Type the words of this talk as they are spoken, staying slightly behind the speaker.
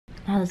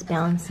Nyla's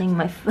balancing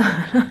my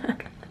phone.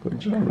 Good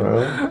job,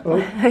 Nyla. Oh.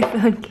 My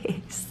phone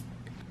case.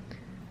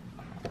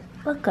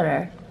 Look at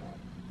her.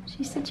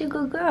 She's such a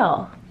good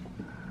girl.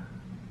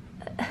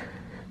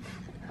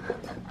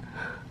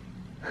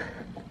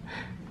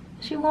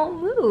 She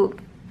won't move.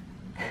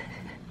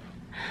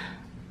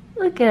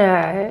 Look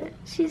at her.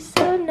 She's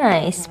so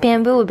nice.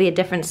 Bamboo would be a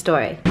different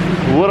story.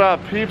 What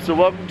up, peeps, and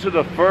welcome to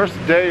the first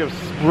day of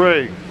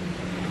spring.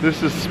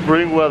 This is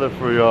spring weather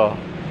for y'all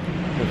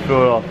in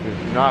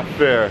Philadelphia. Not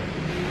fair.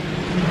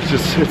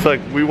 It's like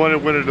we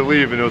wanted winter to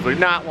leave, and it was like,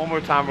 nah, one more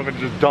time we're gonna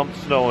just dump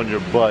snow on your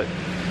butt.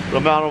 But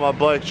I'm out on my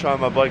bike, trying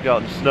my bike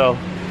out in snow,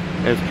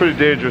 and it's pretty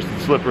dangerous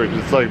and slippery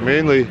because it's like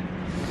mainly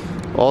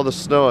all the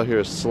snow out here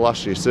is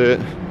slushy. See it?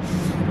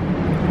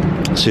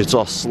 See, it's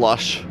all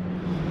slush.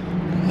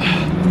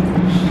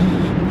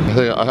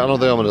 I don't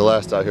think I'm gonna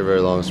last out here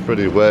very long. It's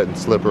pretty wet and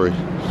slippery.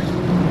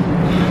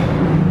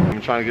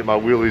 I'm trying to get my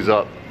wheelies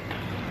up.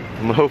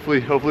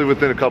 Hopefully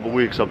within a couple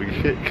weeks I'll be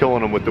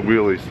killing them with the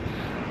wheelies.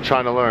 I'm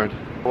trying to learn.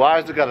 Why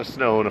is it gotta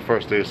snow on the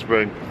first day of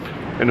spring?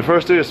 And the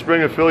first day of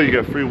spring in Philly, you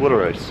get free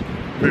water ice.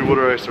 Free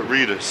water ice at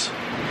Rita's.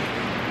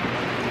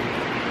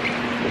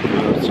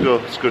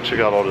 Let's go check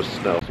out all this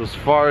snow. So as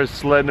far as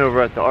sledding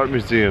over at the art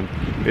museum,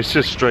 it's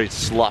just straight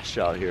slush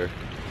out here.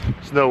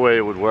 There's no way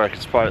it would work.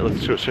 It's probably,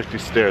 let's go check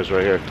these stairs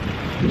right here,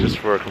 just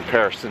for a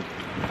comparison.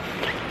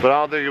 But I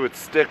don't think it would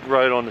stick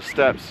right on the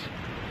steps,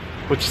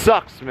 which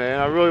sucks,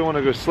 man. I really want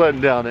to go sledding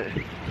down it.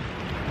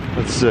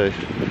 Let's see.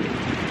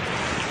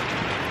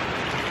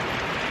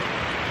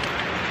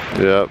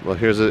 Yeah, well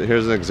here's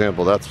an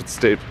example. That's what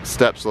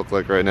steps look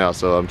like right now.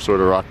 So I'm sort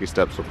of rocky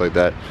steps look like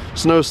that.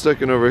 Snow's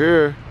sticking over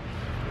here,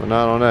 but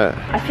not on that.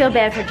 I feel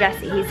bad for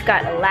Jesse. He's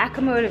got a lack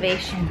of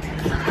motivation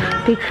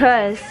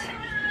because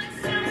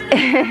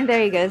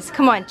there he goes.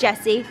 Come on,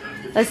 Jesse.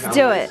 Let's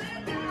do it.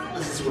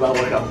 This is what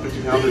I work out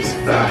 50 pounders.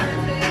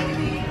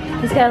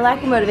 He's got a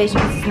lack of motivation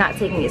because he's not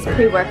taking his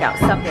pre-workout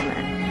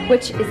supplement,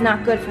 which is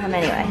not good for him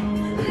anyway.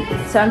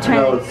 So I'm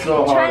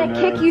trying to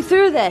kick you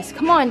through this.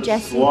 Come on,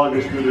 Jesse. Slog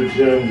through the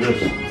gym.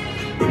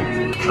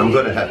 I'm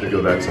gonna have to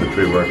go back to the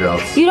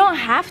pre-workouts. You don't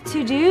have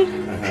to, dude.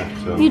 I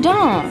have to. You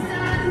don't.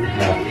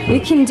 You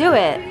can do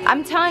it.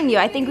 I'm telling you,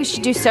 I think we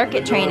should do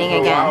circuit training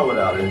again. A while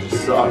without it, it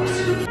just sucks.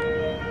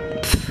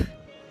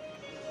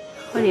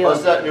 What are you?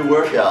 What's that new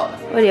workout?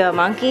 What are you, a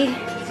monkey?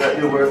 It's that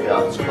new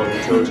workout. It's called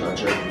the toe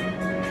toucher.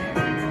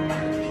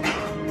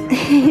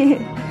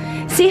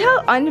 See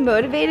how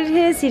unmotivated he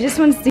is? He just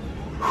wants to.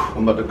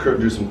 I'm about to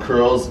do some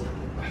curls.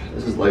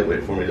 This is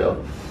lightweight for me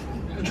though.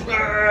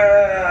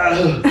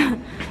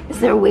 Is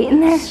there weight in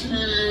there?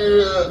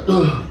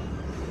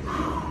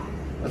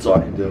 That's all I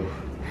can do.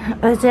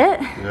 That's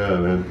it? Yeah,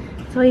 man.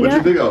 That's all you What got?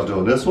 you think I was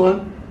doing? This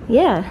one?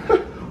 Yeah.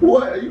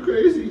 What? Are you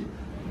crazy?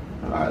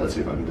 Alright, let's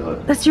see if I can do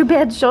it. That's your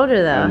bad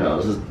shoulder though. No,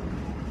 this is...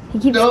 He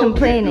keeps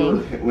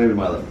complaining. Maybe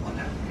my left one.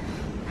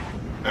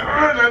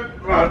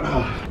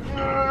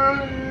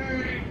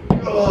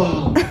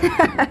 Oh.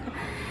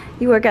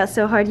 You work out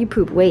so hard, you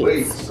poop weights.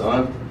 Wait,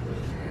 son.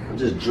 I'm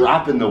just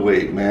dropping the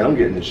weight, man. I'm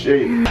getting in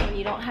shape. When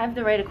you don't have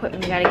the right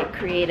equipment, you gotta get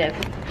creative.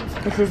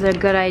 This is a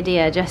good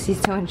idea.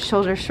 Jesse's doing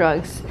shoulder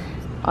shrugs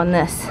on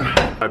this.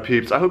 Alright,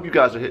 peeps, I hope you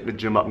guys are hitting the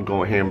gym up and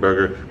going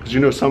hamburger, because you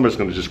know summer's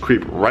gonna just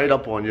creep right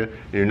up on you,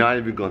 and you're not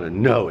even gonna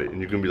know it, and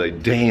you're gonna be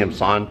like, damn,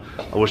 son,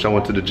 I wish I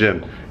went to the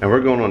gym. And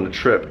we're going on the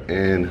trip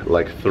in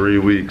like 3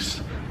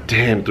 weeks.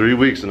 Damn, 3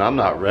 weeks, and I'm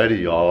not ready,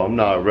 y'all. I'm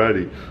not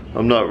ready.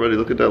 I'm not ready.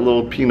 Look at that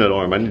little peanut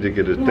arm. I need to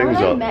get his things When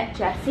I up. met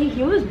Jesse,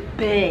 he was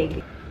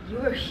big. You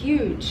were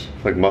huge.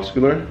 Like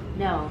muscular?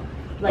 No.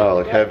 Oh,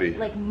 like heavy.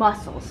 Like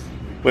muscles.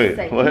 Wait,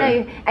 Like, what?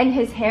 no, and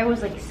his hair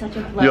was like such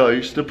a flow. Yo, I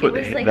used to put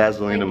It was like-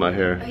 Vaseline in my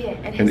hair. Oh yeah,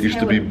 and it his used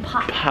to hair be would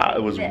pop.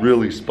 It was like this.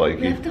 really You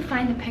spiky. have to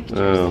find the pictures.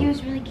 Oh. He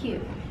was really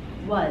cute.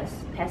 Was.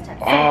 Past tense.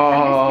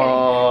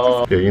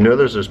 Oh. Yeah, you know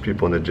there's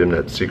people in the gym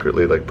that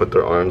secretly like put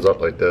their arms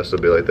up like this.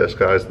 They'll be like this,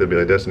 guys. They'll be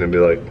like this, and they'll be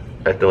like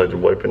acting like they're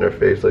wiping their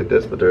face like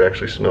this, but they're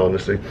actually smelling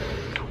this thing.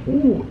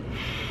 Ooh.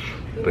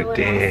 Like,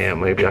 damn,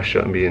 maybe I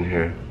shouldn't be in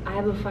here. I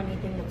have a funny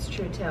thing that's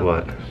true too.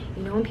 What?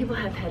 You know when people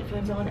have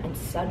headphones on and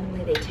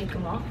suddenly they take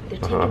them off? They're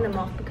taking them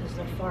off because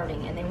they're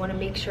farting and they want to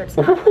make sure it's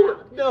not loud.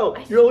 No,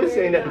 I you're only swear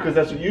saying to that God. because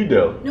that's what you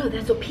do. No,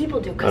 that's what people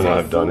do. I Because know,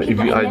 I've I've done seen it.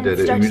 people, I and did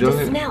then it. it Have you starts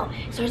done to it? smell.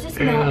 It starts to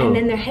smell, Ew. and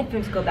then their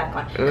headphones go back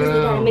on because they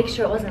gotta make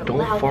sure it wasn't a Don't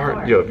loud fart.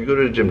 fart. Yo, if you go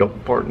to the gym, don't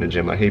fart in the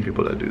gym. I hate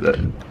people that do that.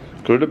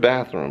 Go to the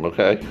bathroom,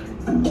 okay?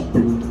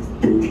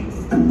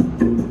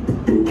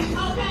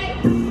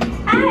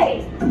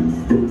 Hey!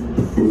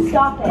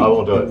 Stop it. I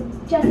won't do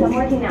it. Jesse, I'm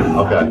working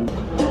out. Okay.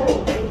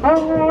 Why are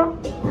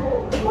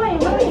you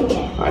ruining it?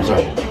 Alright,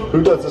 sorry.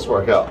 Who does this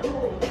workout?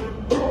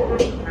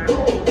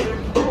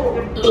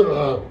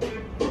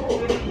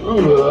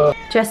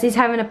 Jesse's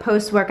having a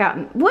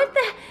post-workout. What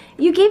the?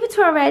 You gave it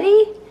to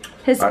already?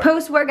 His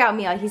post-workout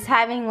meal. He's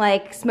having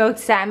like smoked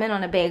salmon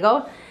on a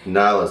bagel.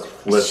 Nyla's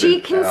flipping She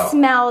can out.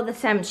 smell the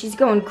salmon. She's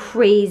going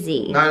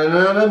crazy.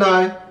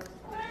 Nyla.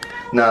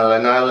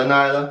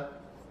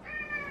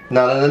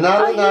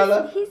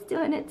 Oh, he's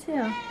doing it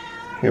too.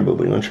 Here, boo,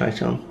 you wanna try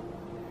some?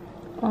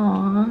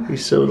 Aww.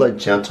 He's so like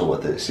gentle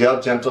with it. See how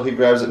gentle he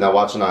grabs it? Now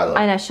watch Nyla.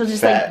 I know, she'll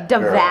just like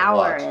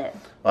devour it.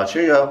 Watch,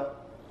 here you go.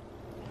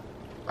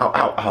 Ow,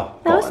 ow, ow.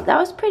 That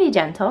was pretty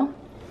gentle.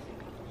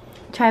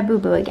 Try Boo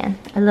Boo again.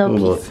 A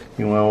little piece.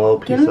 You want a little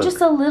piece? Give him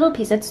just a little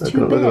piece. That's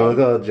too big. Look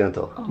how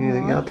gentle.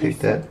 Yeah, I'll take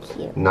that. So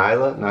cute.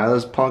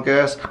 Nyla's punk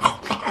ass.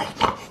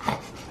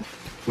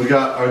 We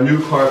got our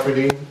new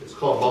carpeting. It's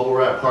called bubble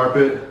wrap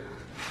carpet.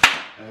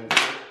 And do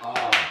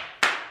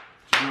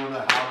you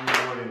know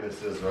how rewarding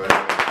this is, right?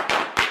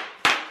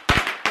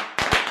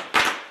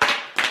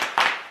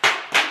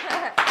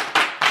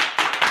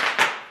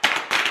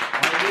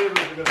 Our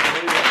neighbors are gonna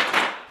hate us.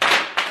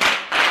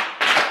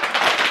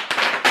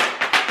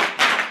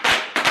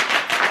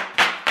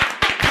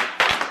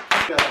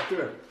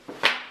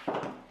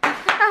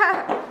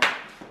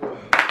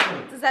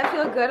 Does that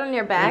feel good on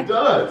your back? It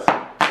does.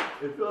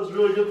 It feels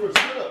really good for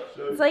sit-ups.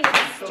 It's like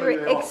extreme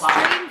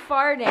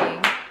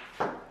farting.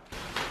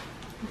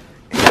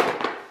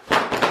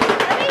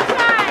 Let me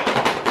try.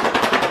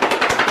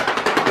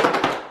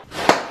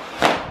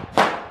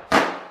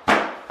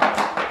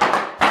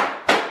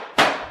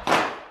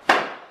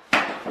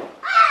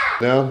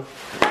 Down? No,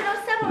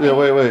 step on Yeah, me.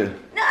 wait.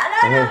 No.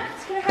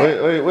 It's gonna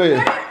hurt. Wait.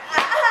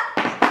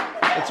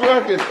 It's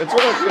working.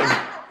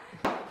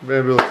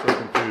 Bamboo looks so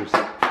confused.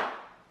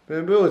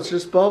 Bamboo, it's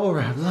just bubble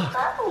wrap. Look.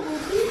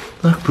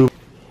 Look, Boo.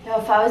 No,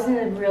 if I was in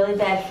a really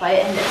bad fight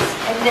and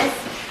this,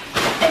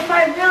 if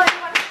I really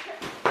want to.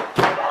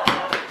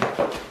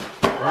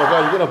 Oh my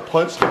God, you're gonna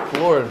punch the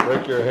floor and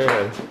break your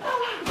hand.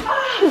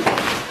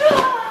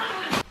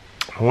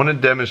 I want to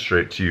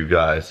demonstrate to you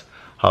guys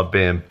how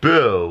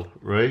Bamboo,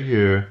 right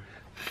here,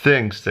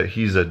 thinks that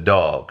he's a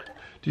dog.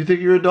 Do you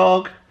think you're a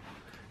dog?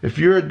 If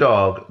you're a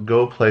dog,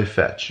 go play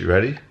fetch. You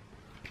ready?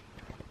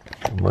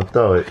 I'm gonna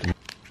throw it.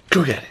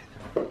 Go get it.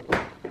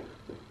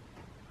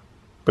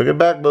 Bring it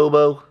back,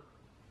 Bobo.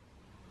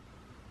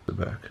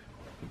 Back.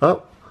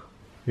 Oh,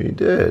 he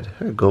did.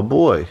 Hey, go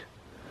boy.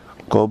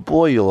 Go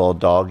boy, you little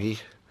doggy.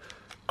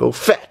 Go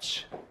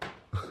fetch.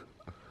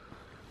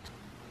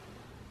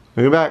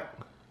 Bring it back.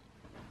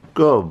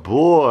 Good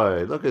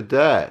boy. Look at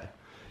that.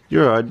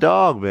 You're a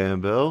dog,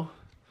 Bamboo.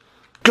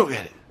 Go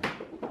get it.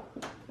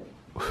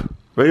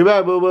 Bring it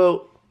back,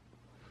 Boo-Boo.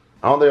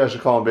 I don't think I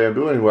should call him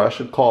Bamboo anymore. I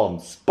should call him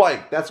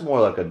Spike. That's more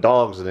like a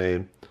dog's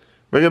name.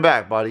 Bring it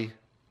back, buddy.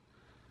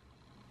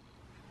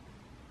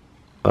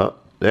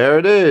 There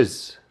it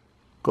is.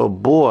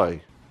 Good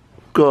boy.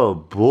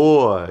 Good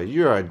boy.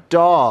 You're a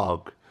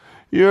dog.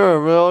 You're a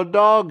real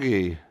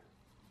doggy.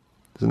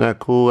 Isn't that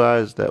cool,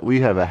 guys? That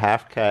we have a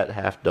half cat,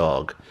 half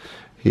dog.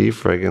 He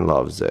friggin'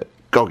 loves it.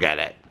 Go get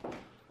it.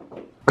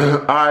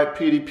 Alright,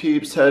 Petey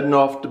Peeps, heading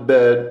off to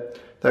bed.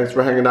 Thanks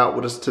for hanging out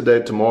with us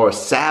today. Tomorrow is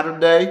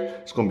Saturday.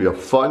 It's going to be a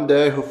fun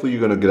day. Hopefully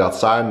you're going to get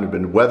outside and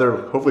the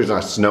weather. Hopefully it's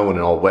not snowing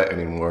and all wet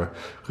anymore.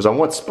 Because I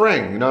want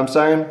spring, you know what I'm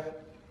saying?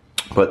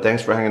 But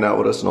thanks for hanging out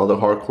with us and all the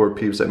hardcore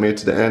peeps that made it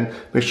to the end.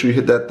 Make sure you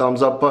hit that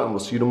thumbs up button. We'll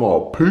see you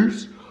tomorrow.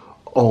 Peace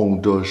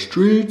on the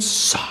street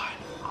side.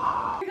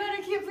 Oh my God,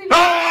 I can't believe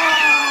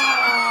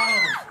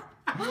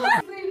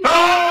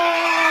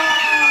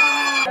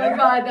Oh my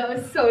God, that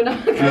was so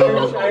not good.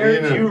 I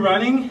heard you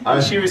running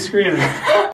and she was screaming.